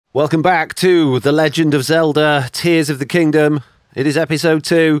Welcome back to The Legend of Zelda, Tears of the Kingdom. It is episode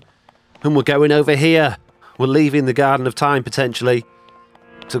 2, and we're going over here. We're leaving the Garden of Time, potentially,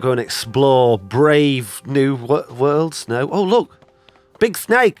 to go and explore brave new worlds. No? Oh, look! Big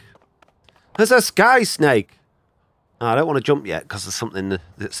snake! There's a sky snake! Oh, I don't want to jump yet, because there's something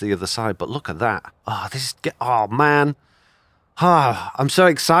that's the other side, but look at that. Oh, this is... Oh, man. Ah, I'm so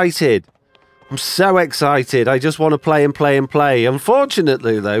excited. I'm so excited. I just want to play and play and play.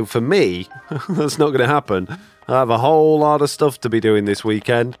 Unfortunately, though, for me, that's not going to happen. I have a whole lot of stuff to be doing this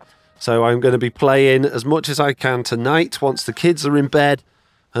weekend. So I'm going to be playing as much as I can tonight once the kids are in bed.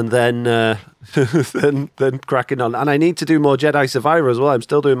 And then, then cracking on. And I need to do more Jedi Survivor as well. I'm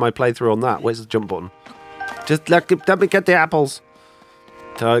still doing my playthrough on that. Where's the jump button? Just let me get the apples.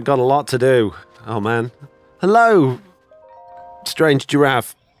 So I've got a lot to do. Oh, man. Hello, strange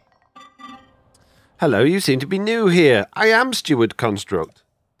giraffe. Hello, you seem to be new here. I am Steward Construct.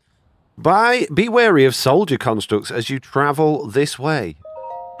 Be wary of soldier constructs as you travel this way.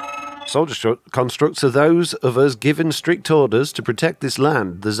 Soldier constructs are those of us given strict orders to protect this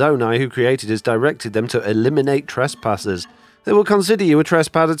land. The Zonai who created us directed them to eliminate trespassers. They will consider you a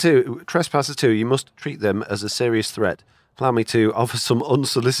trespasser too. You must treat them as a serious threat. Allow me to offer some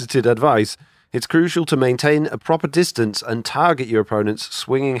unsolicited advice. It's crucial to maintain a proper distance and target your opponents.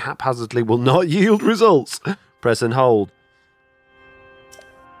 Swinging haphazardly will not yield results. Press and hold.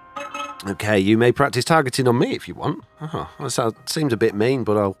 Okay, you may practice targeting on me if you want. Oh, that seems a bit mean,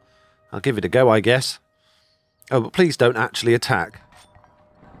 but I'll give it a go, I guess. Oh, but please don't actually attack.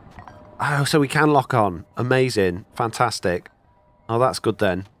 Oh, so we can lock on. Amazing. Fantastic. Oh, that's good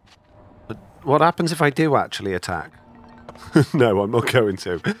then. But what happens if I do actually attack? No, I'm not going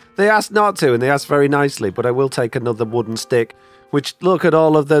to. They asked not to, and they asked very nicely, but I will take another wooden stick. Which, look at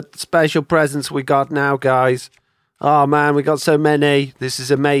all of the special presents we got now, guys. Oh, man, we got so many. This is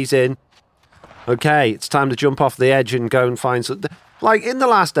amazing. Okay, it's time to jump off the edge and go and find some... Like, in the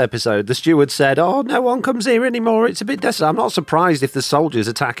last episode, the steward said, oh, no one comes here anymore. It's a bit desolate. I'm not surprised if the soldier's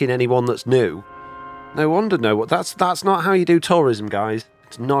attacking anyone that's new. No wonder, no. That's not how you do tourism, guys.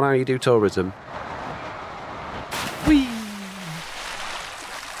 It's not how you do tourism. Whee!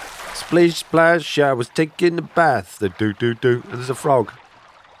 Splish splash, I was taking a bath. The do. There's a frog.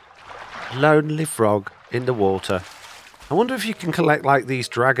 Lonely frog in the water. I wonder if you can collect like these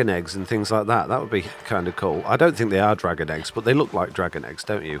dragon eggs and things like that. That would be kind of cool. I don't think they are dragon eggs, but they look like dragon eggs,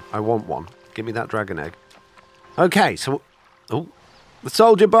 don't you? I want one. Give me that dragon egg. Okay, so... Oh, the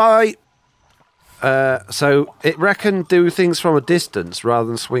soldier boy! So it reckon do things from a distance rather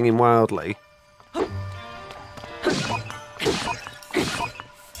than swinging wildly.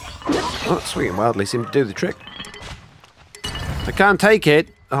 Oh, swinging wildly seemed to do the trick. I can't take it.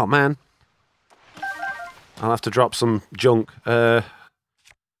 Oh, man. I'll have to drop some junk.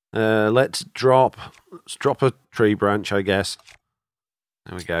 Let's drop a tree branch, I guess.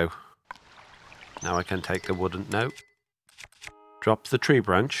 There we go. Now I can take the wooden... No. Drop the tree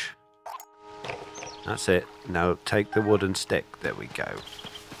branch. That's it. Now take the wooden stick. There we go.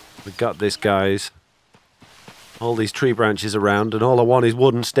 We got this, guys. All these tree branches around, and all I want is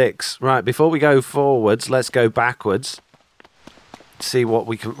wooden sticks. Right, before we go forwards, let's go backwards. See what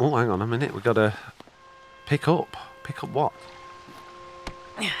we can... Oh, hang on a minute. We've got to pick up. Pick up what?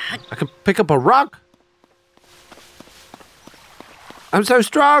 I can pick up a rock? I'm so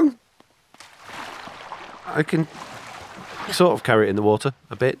strong! I can sort of carry it in the water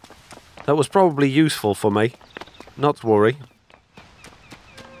a bit. That was probably useful for me. Not to worry.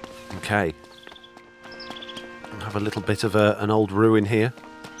 Okay. Have a little bit of an old ruin here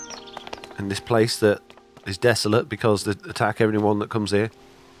in this place that is desolate because they attack everyone that comes here.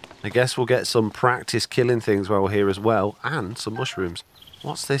 I guess we'll get some practice killing things while we're here as well, and some mushrooms.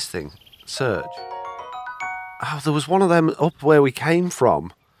 What's this thing? Search. Oh, there was one of them up where we came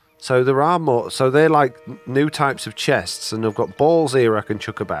from. So there are more. So they're like new types of chests, and I've got balls here I can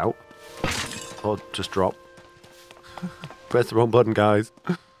chuck about. Or just drop. Press the wrong button, guys.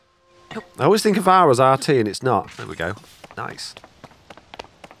 I always think of R as RT and it's not. There we go. Nice.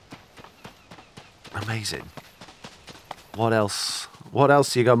 Amazing. What else? What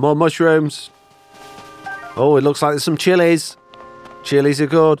else you got? More mushrooms. Oh, it looks like there's some chilies. Chilies are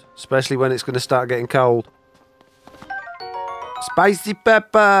good, especially when it's going to start getting cold. Spicy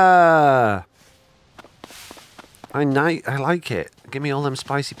pepper. I like it. Give me all them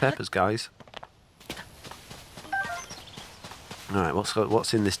spicy peppers, guys. Alright,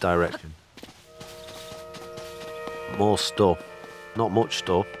 what's in this direction? More stuff. Not much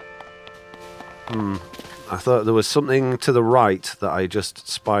stuff. I thought there was something to the right that I just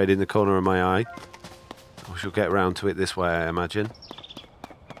spied in the corner of my eye. We shall get round to it this way, I imagine.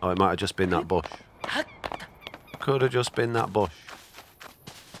 Oh, it might have just been that bush. Could have just been that bush.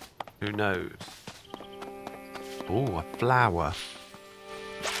 Who knows? Oh, a flower.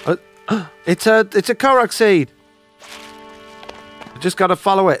 It's a Korok seed. I just got to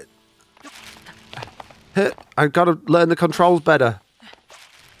follow it. I've got to learn the controls better.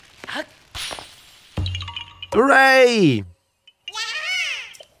 Hooray!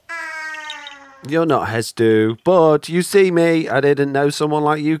 You're not Hestu, but you see me. I didn't know someone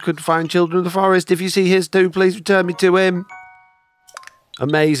like you could find children of the forest. If you see Hestu, please return me to him.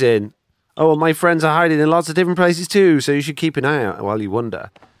 Amazing. Oh, and my friends are hiding in lots of different places too, so you should keep an eye out while you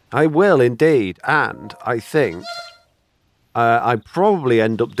wonder. I will indeed, and I think I probably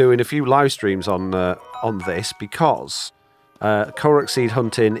end up doing a few live streams on this because Korok seed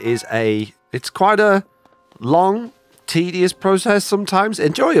hunting is it's quite a long, tedious process sometimes.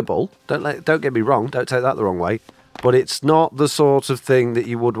 Enjoyable, don't get me wrong, don't take that the wrong way, but it's not the sort of thing that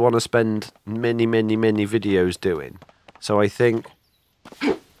you would want to spend many videos doing. So I think,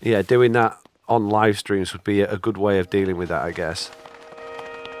 yeah, doing that on live streams would be a good way of dealing with that, I guess.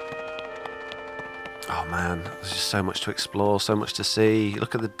 Oh man, there's just so much to explore, so much to see.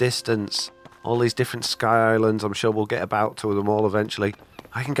 Look at the distance, all these different sky islands. I'm sure we'll get about to them all eventually.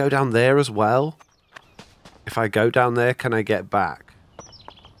 I can go down there as well. If I go down there, can I get back?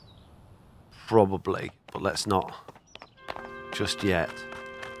 Probably, but let's not just yet.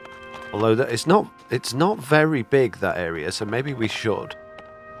 Although it's not very big, that area, so maybe we should.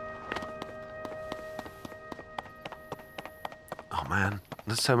 Oh man,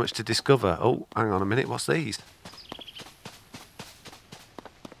 there's so much to discover. Oh, hang on a minute, what's these?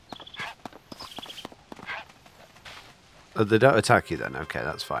 Oh, they don't attack you then, okay,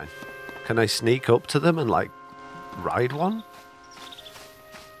 that's fine. Can I sneak up to them and, like, ride one?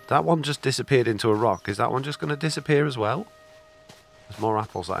 That one just disappeared into a rock. Is that one just going to disappear as well? There's more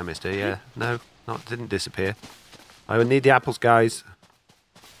apples that I missed here, yeah. No, didn't disappear. I would need the apples, guys.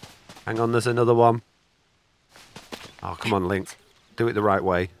 Hang on, there's another one. Oh, come on, Link. Do it the right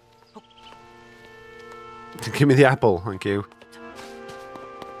way. Give me the apple, thank you.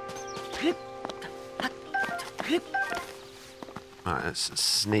 Right, let's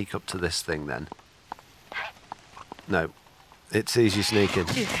sneak up to this thing then. No, it sees you sneaking.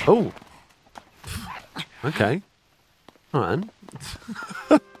 Oh! Okay. Alright.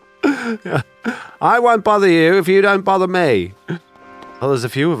 Yeah. I won't bother you if you don't bother me. Oh, there's a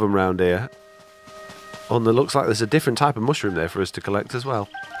few of them around here. Oh, and it looks like there's a different type of mushroom there for us to collect as well.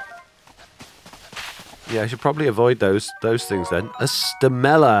 Yeah, I should probably avoid those things then. A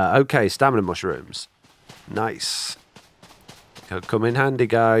stamella. Okay, stamina mushrooms. Nice. Could come in handy,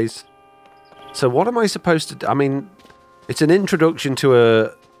 guys. So what am I supposed to do? I mean, it's an introduction to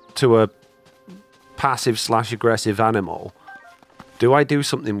a passive / aggressive animal. Do I do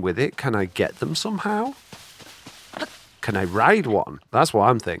something with it? Can I get them somehow? Can I ride one? That's what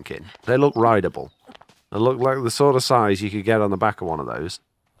I'm thinking. They look rideable. They look like the sort of size you could get on the back of one of those.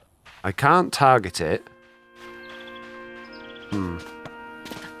 I can't target it.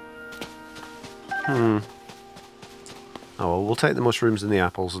 Oh, well, we'll take the mushrooms and the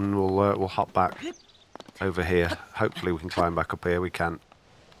apples and we'll hop back over here. Hopefully we can climb back up here. We can.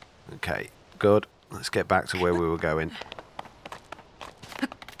 Okay, good. Let's get back to where we were going.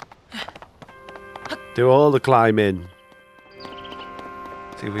 Do all the climbing.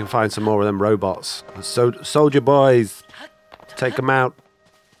 See if we can find some more of them robots. Soldier boys. Take them out.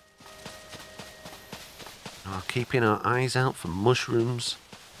 Oh, keeping our eyes out for mushrooms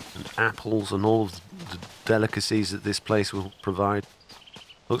and apples and all of the delicacies that this place will provide.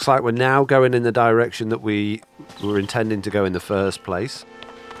 Looks like we're now going in the direction that we were intending to go in the first place.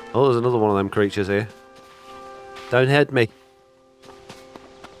 Oh, there's another one of them creatures here. Don't head me.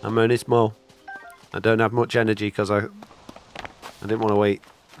 I'm only small. I don't have much energy because I didn't want to wait.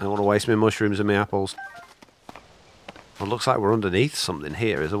 I don't want to waste my mushrooms and my apples. Well, looks like we're underneath something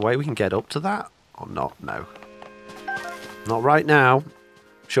here. Is there a way we can get up to that? Or not? No. Not right now.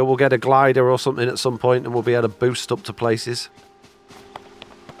 Sure, we'll get a glider or something at some point and we'll be able to boost up to places.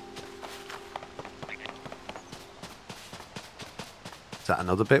 Is that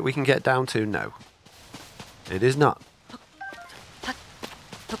another bit we can get down to? No. It is not.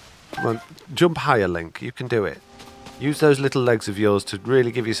 Come on, jump higher, Link. You can do it. Use those little legs of yours to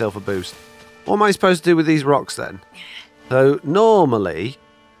really give yourself a boost. What am I supposed to do with these rocks then? So, normally,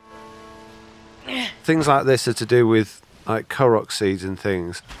 things like this are to do with like Korok seeds and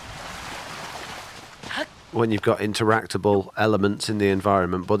things. When you've got interactable elements in the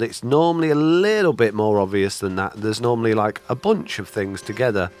environment, but it's normally a little bit more obvious than that. There's normally like a bunch of things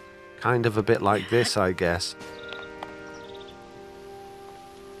together. Kind of a bit like this, I guess.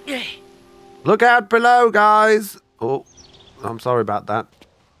 Look out below, guys! Oh, I'm sorry about that.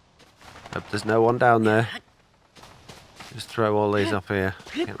 Hope there's no one down there. Just throw all these up here.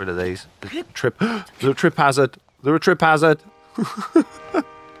 Get rid of these. Trip. They're a trip hazard. They're a trip hazard.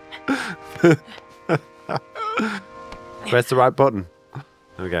 Press the right button.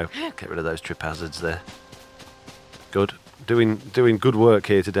 There we go. Get rid of those trip hazards there. Good. Doing good work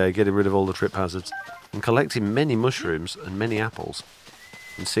here today, getting rid of all the trip hazards. And collecting many mushrooms and many apples.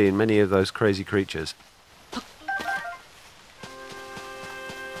 And seeing many of those crazy creatures.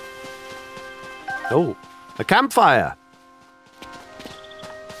 Oh, a campfire!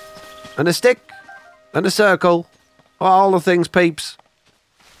 And a stick! And a circle! All the things, peeps!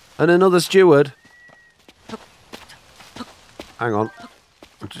 And another steward! Hang on.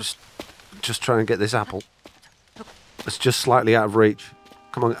 I'm just trying to get this apple. It's just slightly out of reach.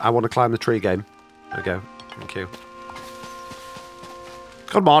 Come on, I want to climb the tree game. There we go. Thank you.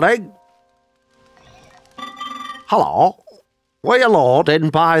 Good morning! Hello! Were you lured in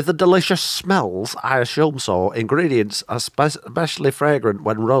by the delicious smells? I assume so. Ingredients are especially fragrant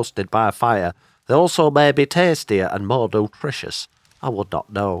when roasted by a fire. They also may be tastier and more nutritious. I would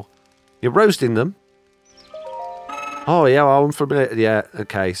not know. You're roasting them? Oh, yeah, well, I'm familiar. Yeah,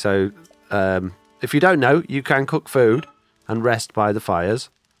 okay, so if you don't know, you can cook food and rest by the fires.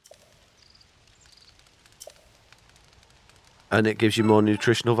 And it gives you more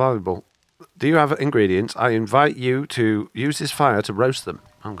nutritional valuable. Do you have ingredients? I invite you to use this fire to roast them.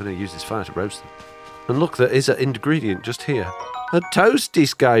 I'm going to use this fire to roast them. And look, there is an ingredient just here. A toasty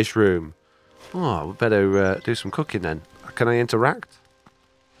sky shroom. Oh, we better do some cooking then. Can I interact?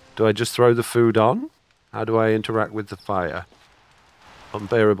 Do I just throw the food on? How do I interact with the fire?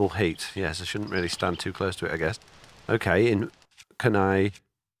 Unbearable heat. Yes, I shouldn't really stand too close to it, I guess. Okay, can I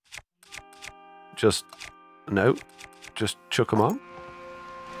just... No. Just chuck them on?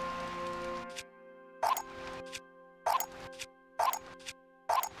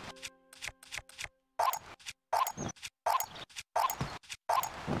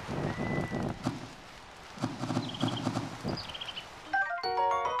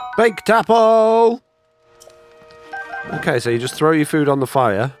 Baked apple! Okay, so you just throw your food on the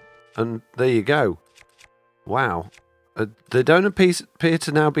fire, and there you go. Wow. They don't appear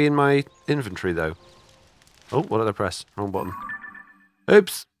to now be in my inventory, though. Oh, what did I press? Wrong button.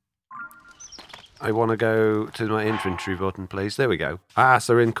 Oops! I want to go to my inventory button, please. There we go. Ah,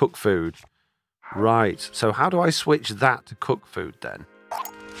 so in cook food. Right. So how do I switch that to cook food, then?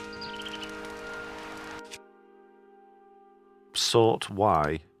 Sort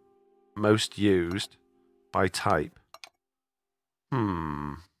Y. Most used by type.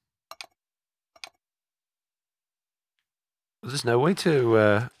 There's no way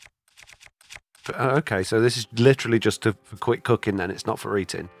to... okay, so this is literally just for quick cooking then. It's not for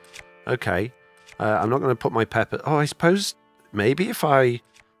eating. Okay. I'm not going to put my pepper... Oh, I suppose maybe if I...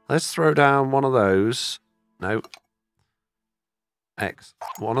 Let's throw down one of those. No. X.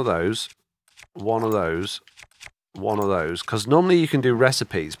 One of those. One of those. One of those. Because normally you can do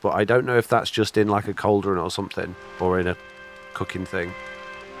recipes, but I don't know if that's just in like a cauldron or something. Or in a cooking thing.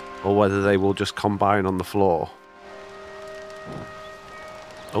 Or whether they will just combine on the floor.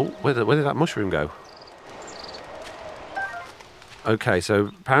 Oh, where did that mushroom go? Okay,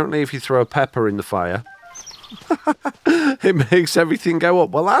 so apparently if you throw a pepper in the fire, it makes everything go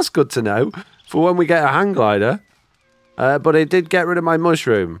up. Well, that's good to know for when we get a hang glider. But it did get rid of my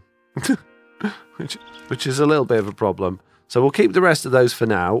mushroom, which is a little bit of a problem. So we'll keep the rest of those for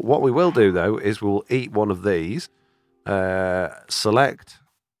now. What we will do, though, is we'll eat one of these. Select.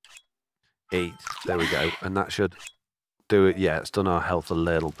 Eat. There we go. And that should... do it. Yeah, it's done our health a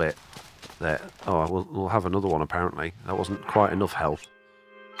little bit there. Oh, we'll have another one apparently. That wasn't quite enough health.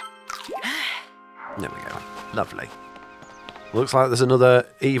 There we go. Lovely. Looks like there's another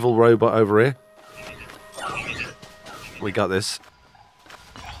evil robot over here. We got this.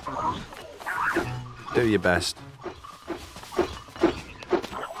 Do your best.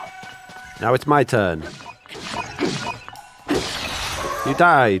 Now it's my turn. You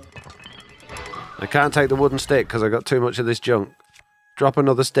died. I can't take the wooden stick because I got too much of this junk. Drop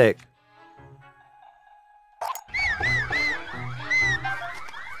another stick.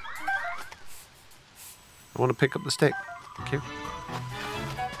 I want to pick up the stick. Thank you.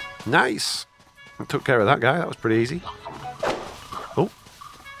 Nice. I took care of that guy. That was pretty easy. Oh,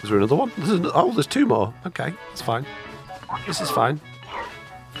 is there another one? There's two more. Okay, it's fine. This is fine.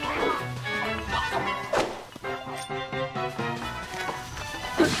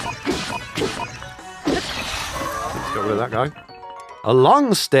 Got rid of that guy. A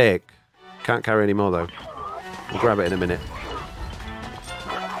long stick! Can't carry any more though. We'll grab it in a minute.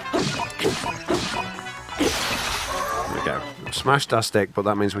 There we go. Smashed our stick, but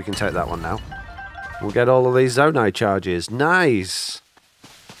that means we can take that one now. We'll get all of these Zonai charges. Nice!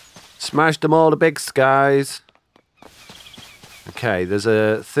 Smashed them all to bits, guys. Okay, there's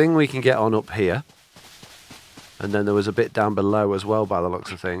a thing we can get on up here. And then there was a bit down below as well by the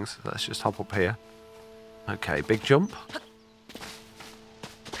looks of things. Let's just hop up here. Okay, big jump.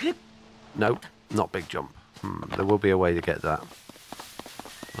 No, not big jump. There will be a way to get that.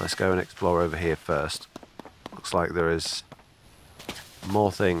 Let's go and explore over here first. Looks like there is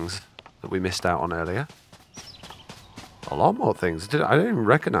more things that we missed out on earlier. A lot more things. I didn't even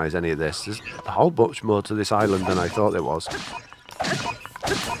recognise any of this. There's a whole bunch more to this island than I thought there was.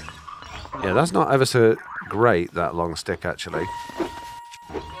 Yeah, that's not ever so great, that long stick, actually.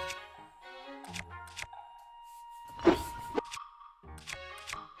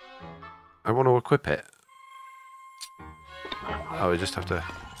 I want to equip it. Oh, we just have to...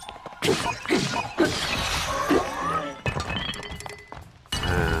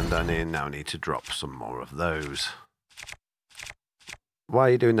 And I now need to drop some more of those. Why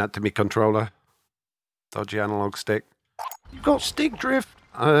are you doing that to me, controller? Dodgy analog stick. You've got stick drift.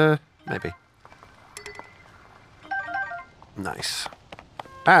 Maybe. Nice.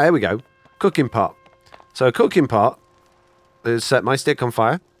 Ah, there we go. Cooking pot. So a cooking pot has set my stick on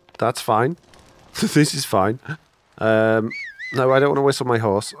fire. That's fine. This is fine. No, I don't want to whistle my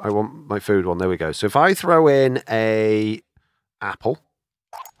horse. I want my food one. There we go. So if I throw in a apple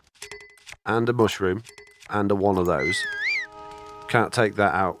and a mushroom and a one of those, can't take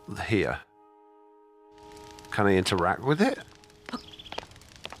that out here. Can I interact with it?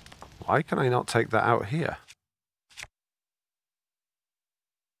 Why can I not take that out here?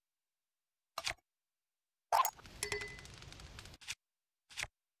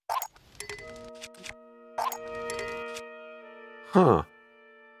 Huh.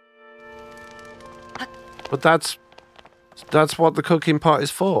 But that's what the cooking pot is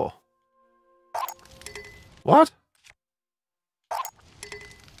for. What?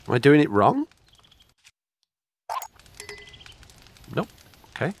 Am I doing it wrong? Nope.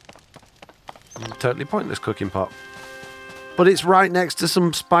 Okay. Totally pointless cooking pot. But it's right next to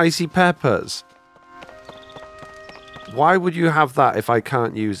some spicy peppers. Why would you have that if I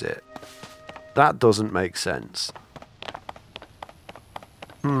can't use it? That doesn't make sense.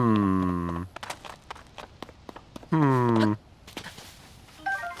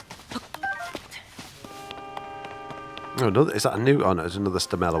 Oh, another, is that a new... Oh, no, it's another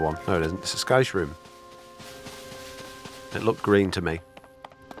Stamella one. No, it isn't. It's a Sky Shroom. It looked green to me.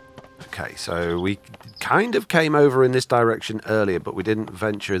 Okay, so we kind of came over in this direction earlier, but we didn't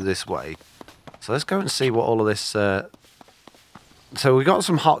venture this way. So let's go and see what all of this... So we got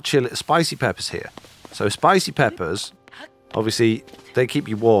some hot chili... Spicy peppers here. So spicy peppers, obviously, they keep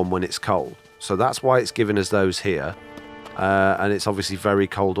you warm when it's cold. So that's why it's giving us those here. And it's obviously very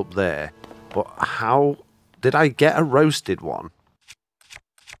cold up there. But how... Did I get a roasted one?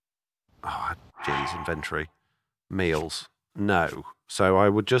 Oh, jeez, inventory. Meals. No. So I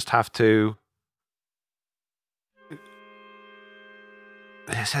would just have to...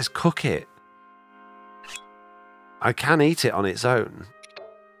 It says cook it. I can eat it on its own.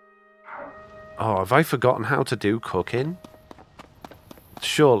 Oh, have I forgotten how to do cooking?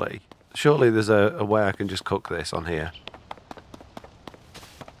 Surely. Surely there's a way I can just cook this on here.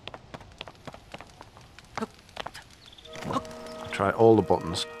 Try all the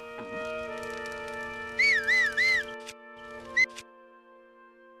buttons.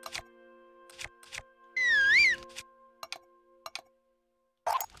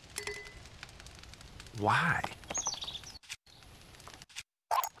 Why?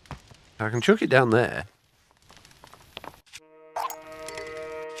 I can chuck it down there.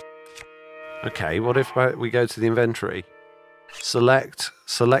 Okay, what if we go to the inventory? Select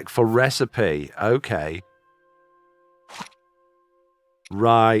for recipe. Okay.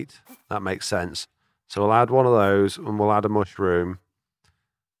 Right, that makes sense. So we'll add one of those and we'll add a mushroom.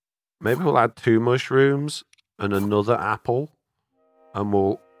 Maybe we'll add 2 mushrooms and another apple. And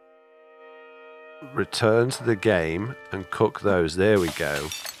we'll return to the game and cook those. There we go.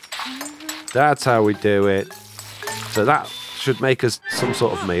 That's how we do it. So that should make us some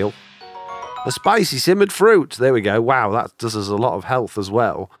sort of meal. A spicy simmered fruit. There we go. Wow, that does us a lot of health as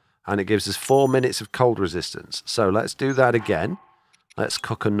well. And it gives us 4 minutes of cold resistance. So let's do that again. Let's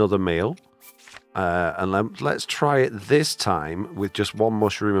cook another meal. And let's try it this time with just 1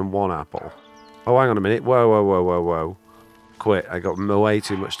 mushroom and 1 apple. Oh, hang on a minute. Whoa, whoa, whoa, whoa, whoa. Quit. I got way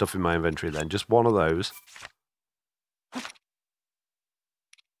too much stuff in my inventory then. Just 1 of those.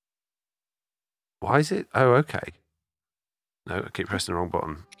 Why is it? Oh, okay. No, I keep pressing the wrong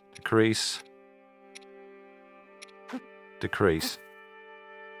button. Decrease. Decrease.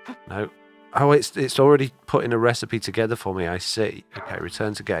 No. Oh, it's already putting a recipe together for me, I see. Okay,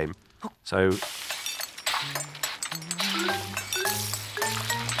 return to game. So...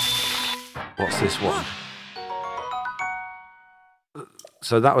 what's this one?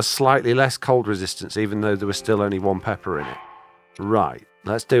 So that was slightly less cold resistance, even though there was still only one pepper in it. Right,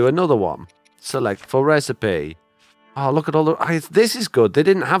 let's do another one. Select for recipe. Oh, look at all the... this is good. They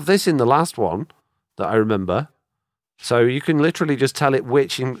didn't have this in the last one that I remember. So you can literally just tell it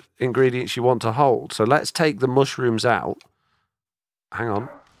which ingredients you want to hold. So let's take the mushrooms out. Hang on.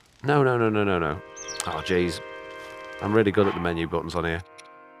 No. Oh, jeez. I'm really good at the menu buttons on here.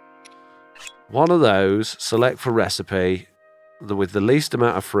 One of those, select for recipe, with the least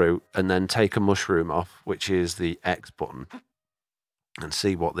amount of fruit, and then take a mushroom off, which is the X button. And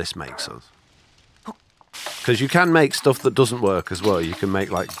see what this makes us. Because you can make stuff that doesn't work as well. You can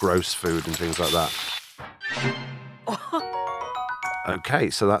make like gross food and things like that. Okay,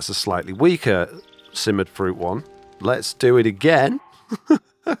 so that's a slightly weaker simmered fruit one. Let's do it again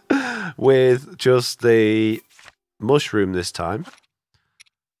with just the mushroom this time.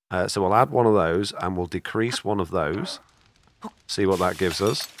 So we'll add one of those and we'll decrease one of those. See what that gives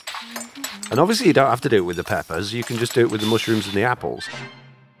us. And obviously you don't have to do it with the peppers. You can just do it with the mushrooms and the apples.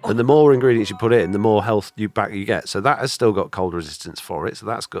 And the more ingredients you put in, the more health you get. So that has still got cold resistance for it. So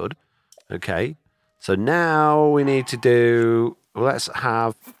that's good. Okay. So now we need to do... let's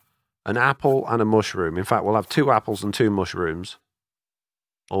have an apple and a mushroom. In fact, we'll have 2 apples and 2 mushrooms.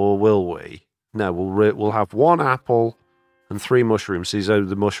 Or will we? No, we'll have 1 apple and 3 mushrooms. So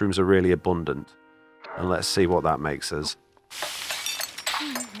the mushrooms are really abundant. And let's see what that makes us.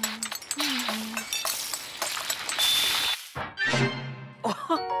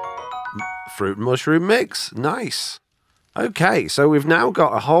 Fruit and mushroom mix. Nice. Okay, so we've now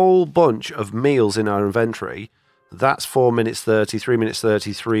got a whole bunch of meals in our inventory. That's 4 minutes 30, 3 minutes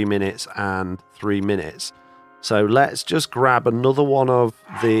 30, 3 minutes, and 3 minutes. So let's just grab another one of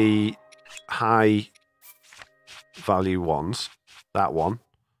the high value ones. That one.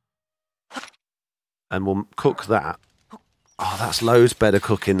 And we'll cook that. Oh, that's loads better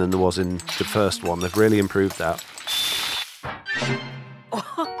cooking than there was in the first one. They've really improved that.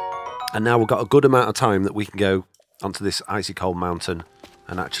 And now we've got a good amount of time that we can go onto this icy cold mountain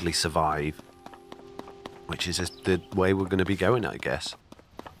and actually survive. Which is the way we're going to be going, I guess.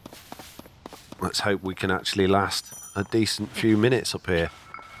 Let's hope we can actually last a decent few minutes up here.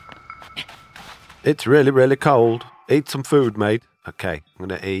 It's really, really cold. Eat some food, mate. Okay, I'm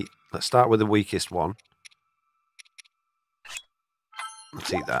going to eat. Let's start with the weakest one.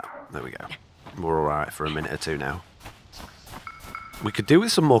 Let's eat that. There we go. We're alright for a minute or two now. We could do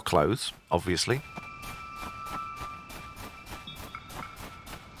with some more clothes, obviously.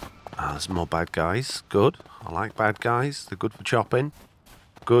 Ah, there's more bad guys. Good. I like bad guys. They're good for chopping.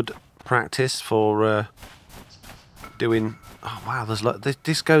 Good practice for doing... oh, wow.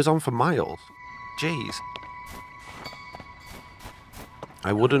 This goes on for miles. Jeez.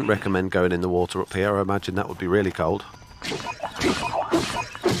 I wouldn't recommend going in the water up here. I imagine that would be really cold.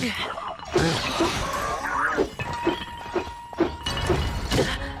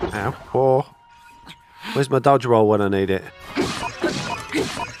 Ow. Whoa. Where's my dodge roll when I need it?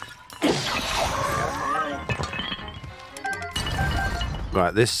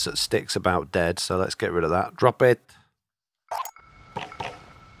 Right, this stick's about dead, so let's get rid of that. Drop it.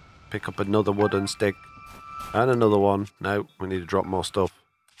 Pick up another wooden stick. And another one. No, we need to drop more stuff.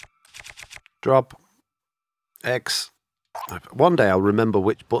 Drop. X. One day I'll remember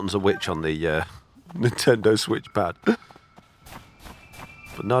which buttons are which on the Nintendo Switch pad.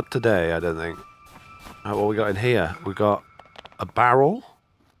 But not today, I don't think. Oh, what we got in here? We got a barrel.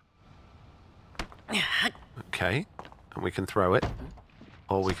 Okay. And we can throw it.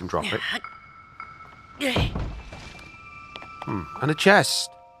 Or we can drop it. And a chest.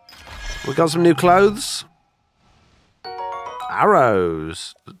 We got some new clothes.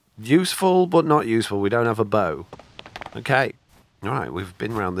 Arrows. Useful, but not useful. We don't have a bow. Okay. Alright, we've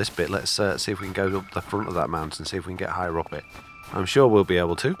been around this bit. Let's see if we can go up the front of that mountain, see if we can get higher up it. I'm sure we'll be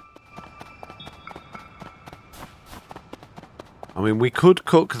able to. I mean, we could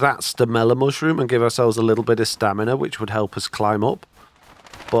cook that stamella mushroom and give ourselves a little bit of stamina, which would help us climb up.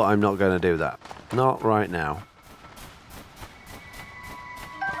 But I'm not going to do that. Not right now.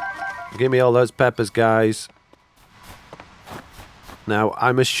 Give me all those peppers, guys. Now,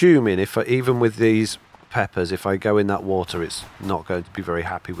 I'm assuming if even with these peppers, if I go in that water, it's not going to be very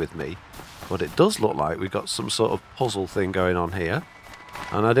happy with me. But it does look like we've got some sort of puzzle thing going on here.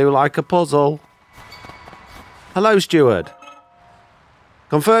 And I do like a puzzle. Hello, steward.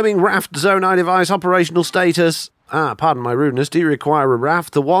 Confirming raft Zonai device operational status. Pardon my rudeness. Do you require a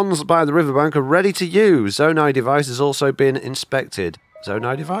raft? The ones by the riverbank are ready to use. Zonai device has also been inspected.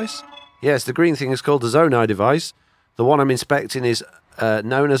 Zonai device? Yes, the green thing is called the Zonai device. The one I'm inspecting is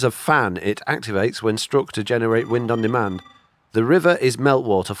known as a fan. It activates when struck to generate wind on demand. The river is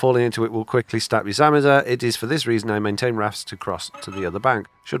meltwater. Falling into it will quickly stab your stamina. It is for this reason I maintain rafts to cross to the other bank.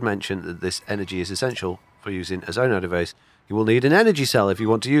 Should mention that this energy is essential for using a Zonai device. You will need an energy cell if you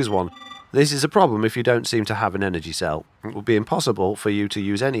want to use one. This is a problem if you don't seem to have an energy cell. It will be impossible for you to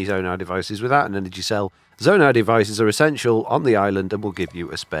use any Zonai devices without an energy cell. Zonai devices are essential on the island and will give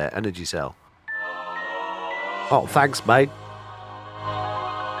you a spare energy cell. Oh, thanks, mate.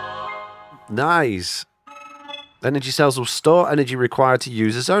 Nice. Energy cells will store energy required to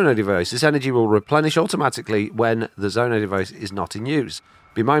use a Zonai device. This energy will replenish automatically when the Zonai device is not in use.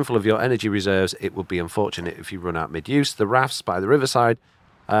 Be mindful of your energy reserves. It would be unfortunate if you run out mid-use. The rafts by the riverside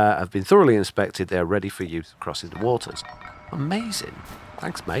have been thoroughly inspected. They are ready for use crossing the waters. Amazing.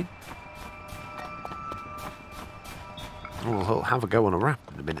 Thanks, mate. We'll have a go on a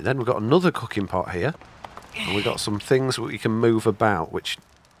raft in a minute. Then we've got another cooking pot here. And we've got some things we can move about, which...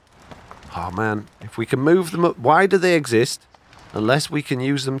 Oh, man. If we can move them up... Why do they exist? Unless we can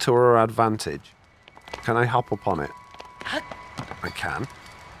use them to our advantage. Can I hop up on it? I can.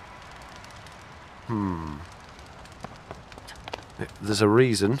 There's a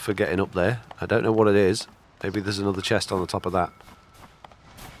reason for getting up there. I don't know what it is. Maybe there's another chest on the top of that.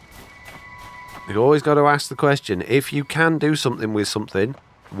 You've always got to ask the question, if you can do something with something,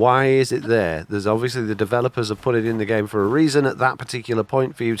 why is it there? There's obviously the developers have put it in the game for a reason at that particular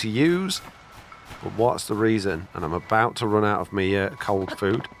point for you to use. But what's the reason? And I'm about to run out of my cold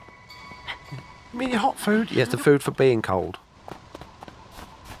food. You mean your hot food? Yes, the food for being cold.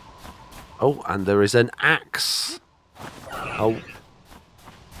 Oh, and there is an axe. Oh.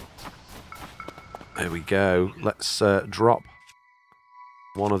 There we go. Let's drop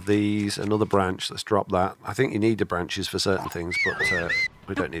one of these. Another branch. Let's drop that. I think you need the branches for certain things, but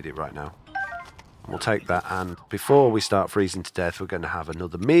we don't need it right now. We'll take that, and before we start freezing to death, we're going to have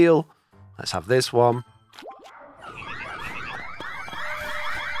another meal. Let's have this one.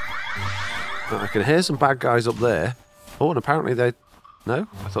 I can hear some bad guys up there. Oh, and apparently they... No?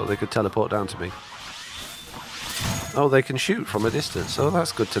 I thought they could teleport down to me. Oh, they can shoot from a distance. Oh,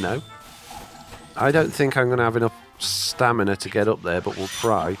 that's good to know. I don't think I'm going to have enough stamina to get up there, but we'll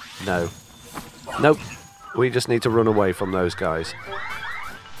try. No. Nope. We just need to run away from those guys.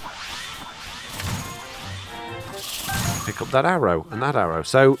 Pick up that arrow and that arrow.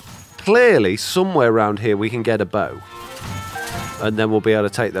 So, clearly, somewhere around here we can get a bow. And then we'll be able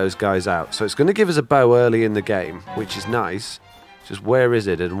to take those guys out. So it's going to give us a bow early in the game, which is nice. Just where is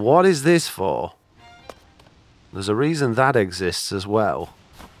it? And what is this for? There's a reason that exists as well.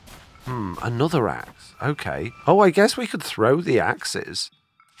 Another axe. Okay. Oh, I guess we could throw the axes.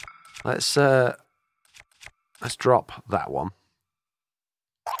 Let's drop that one.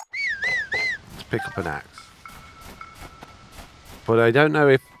 Let's pick up an axe. But I don't know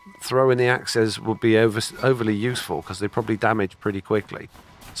if throwing the axes would be overly useful, because they probably damage pretty quickly.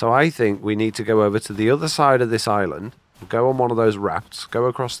 So I think we need to go over to the other side of this island, go on one of those rafts, go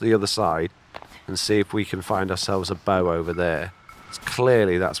across the other side, and see if we can find ourselves a bow over there.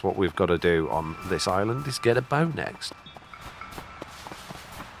 Clearly that's what we've got to do on this island, is get a bow next.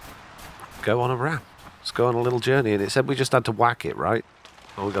 Go on a raft. Let's go on a little journey, and it said we just had to whack it, right?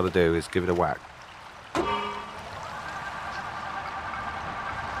 All we've got to do is give it a whack.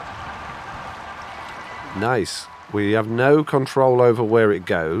 Nice. We have no control over where it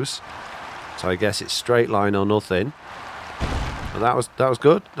goes, so I guess it's straight line or nothing. But that was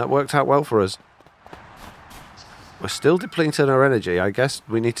good. That worked out well for us. We're still depleting our energy. I guess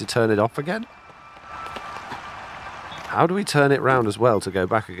we need to turn it off again. How do we turn it round as well to go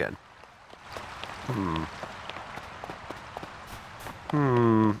back again?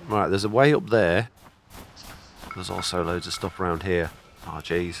 Right, there's a way up there. There's also loads of stuff around here. Oh,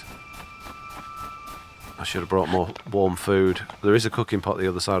 jeez. I should have brought more warm food. There is a cooking pot the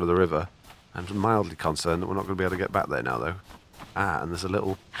other side of the river. I'm mildly concerned that we're not going to be able to get back there now, though. And there's a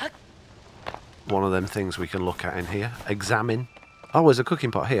little... one of them things we can look at in here. Examine. Oh, there's a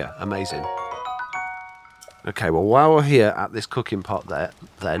cooking pot here. Amazing. Okay, well, while we're here at this cooking pot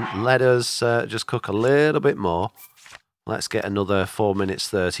then let us just cook a little bit more. Let's get another 4 minutes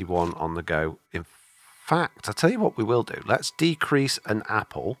 31 on the go. In fact, I'll tell you what we will do. Let's decrease an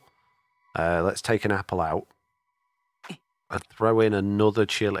apple. Let's take an apple out and throw in another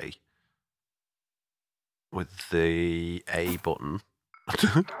chili with the A button.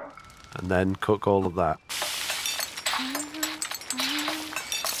 And then cook all of that.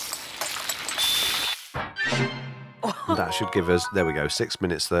 That should give us, there we go, 6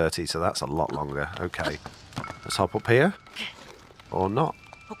 minutes 30, so that's a lot longer. Okay. Let's hop up here. Or not.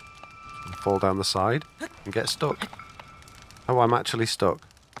 And fall down the side and get stuck. Oh, I'm actually stuck.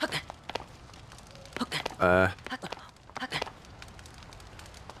 I'd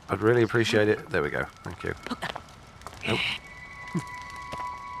really appreciate it. There we go. Thank you. Nope.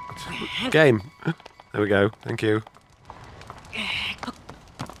 Game. There we go. Thank you.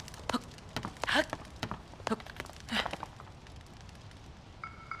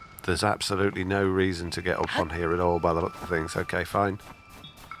 There's absolutely no reason to get up on here at all by the look of things. Okay, fine.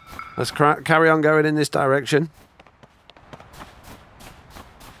 Let's carry on going in this direction.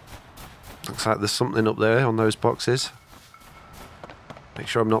 Looks like there's something up there on those boxes. Make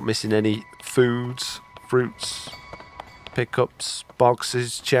sure I'm not missing any foods, fruits, pickups,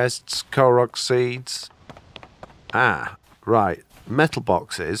 boxes, chests, Korok seeds. Ah, right. Metal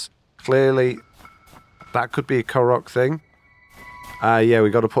boxes. Clearly, that could be a Korok thing. Yeah, we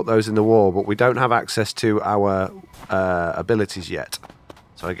got to put those in the wall, but we don't have access to our abilities yet.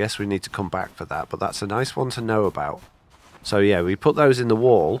 So I guess we need to come back for that, but that's a nice one to know about. So yeah, we put those in the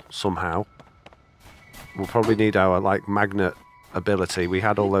wall somehow. We'll probably need our, like, magnet ability. We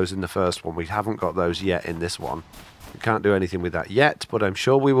had all those in the first one. We haven't got those yet in this one. We can't do anything with that yet, but I'm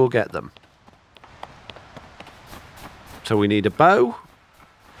sure we will get them. So we need a bow,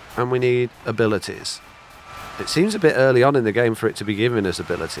 and we need abilities. It seems a bit early on in the game for it to be giving us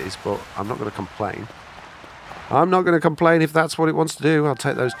abilities, but I'm not going to complain. I'm not going to complain if that's what it wants to do. I'll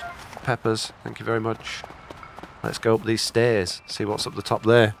take those peppers. Thank you very much. Let's go up these stairs, see what's up the top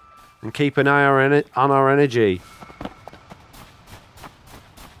there. And keep an eye on our energy.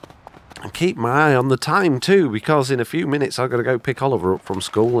 And keep my eye on the time too, because in a few minutes I've got to go pick Oliver up from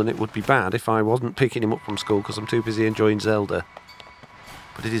school, and it would be bad if I wasn't picking him up from school because I'm too busy enjoying Zelda.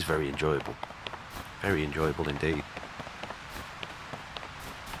 But it is very enjoyable. Very enjoyable indeed.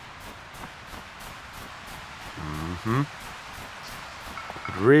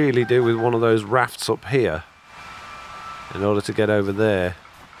 Could really do with one of those rafts up here in order to get over there.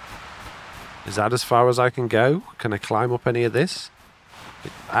 Is that as far as I can go? Can I climb up any of this?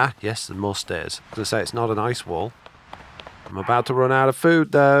 Ah, yes, there's more stairs. I was going to say, it's not an ice wall. I'm about to run out of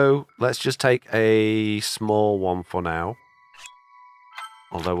food, though. Let's just take a small one for now.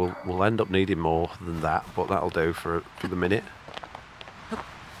 Although we'll end up needing more than that, but that'll do for the minute.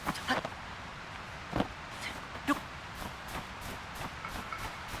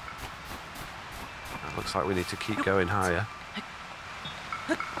 That looks like we need to keep going higher.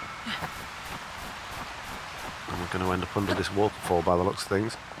 And we're going to end up under this waterfall by the looks of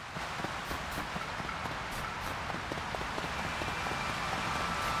things.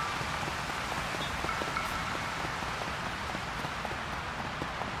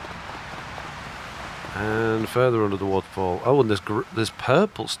 And further under the waterfall. Oh, and there's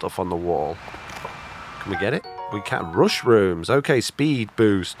purple stuff on the wall. Can we get it? We can. Mushrooms. Okay, speed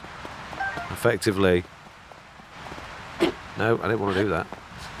boost. Effectively. No, I didn't want to do that.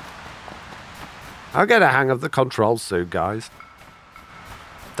 I'll get a hang of the controls soon, guys.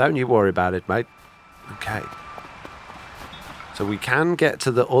 Don't you worry about it, mate. Okay. So we can get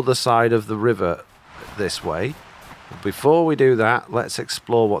to the other side of the river this way. Before we do that, let's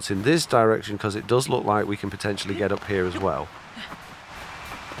explore what's in this direction, because it does look like we can potentially get up here as well.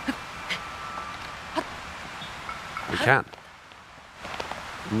 We can.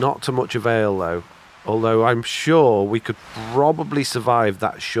 Not to much avail, though. Although I'm sure we could probably survive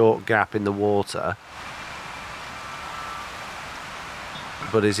that short gap in the water.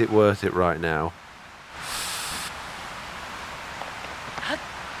 But is it worth it right now?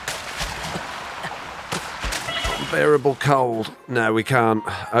 Unbearable cold. No, we can't.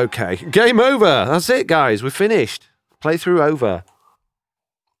 Okay. Game over. That's it, guys. We're finished. Playthrough over.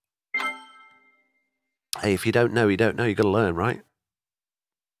 Hey, if you don't know, you don't know. You've got to learn, right?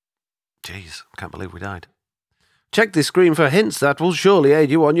 Jeez, I can't believe we died. Check this screen for hints that will surely aid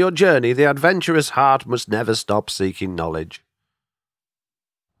you on your journey. The adventurous heart must never stop seeking knowledge.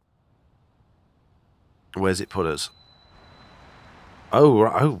 Where's it put us?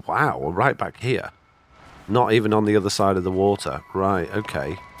 Oh, wow, we're right back here. Not even on the other side of the water. Right,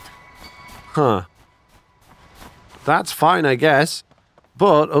 okay. Huh. That's fine, I guess.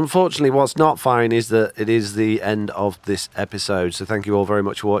 But, unfortunately, what's not fine is that it is the end of this episode. So thank you all very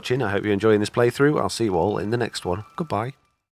much for watching. I hope you're enjoying this playthrough. I'll see you all in the next one. Goodbye.